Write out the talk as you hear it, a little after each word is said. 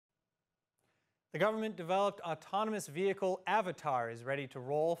The government-developed autonomous vehicle Avatar is ready to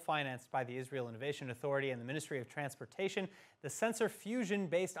roll, financed by the Israel Innovation Authority and the Ministry of Transportation. The sensor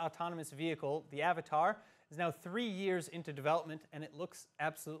fusion-based autonomous vehicle, the Avatar, is now 3 years into development, and it looks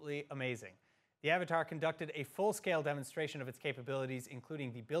absolutely amazing. The Avatar conducted a full-scale demonstration of its capabilities,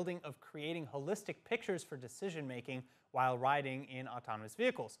 including the building of creating holistic pictures for decision-making while riding in autonomous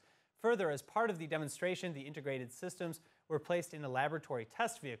vehicles. Further, as part of the demonstration, the integrated systems were placed in a laboratory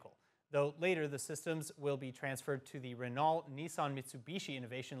test vehicle, though later the systems will be transferred to the Renault Nissan Mitsubishi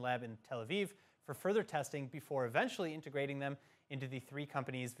Innovation Lab in Tel Aviv for further testing before eventually integrating them into the three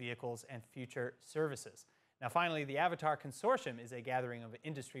companies' vehicles and future services. Now finally, the Avatar Consortium is a gathering of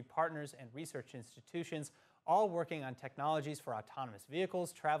industry partners and research institutions, all working on technologies for autonomous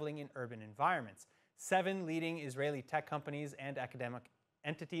vehicles traveling in urban environments. 7 leading Israeli tech companies and academic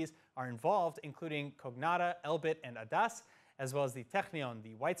entities are involved, including Cognata, Elbit, and Adas, as well as the Technion,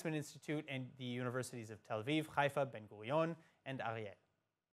 the Weizmann Institute, and the universities of Tel Aviv, Haifa, Ben Gurion, and Ariel.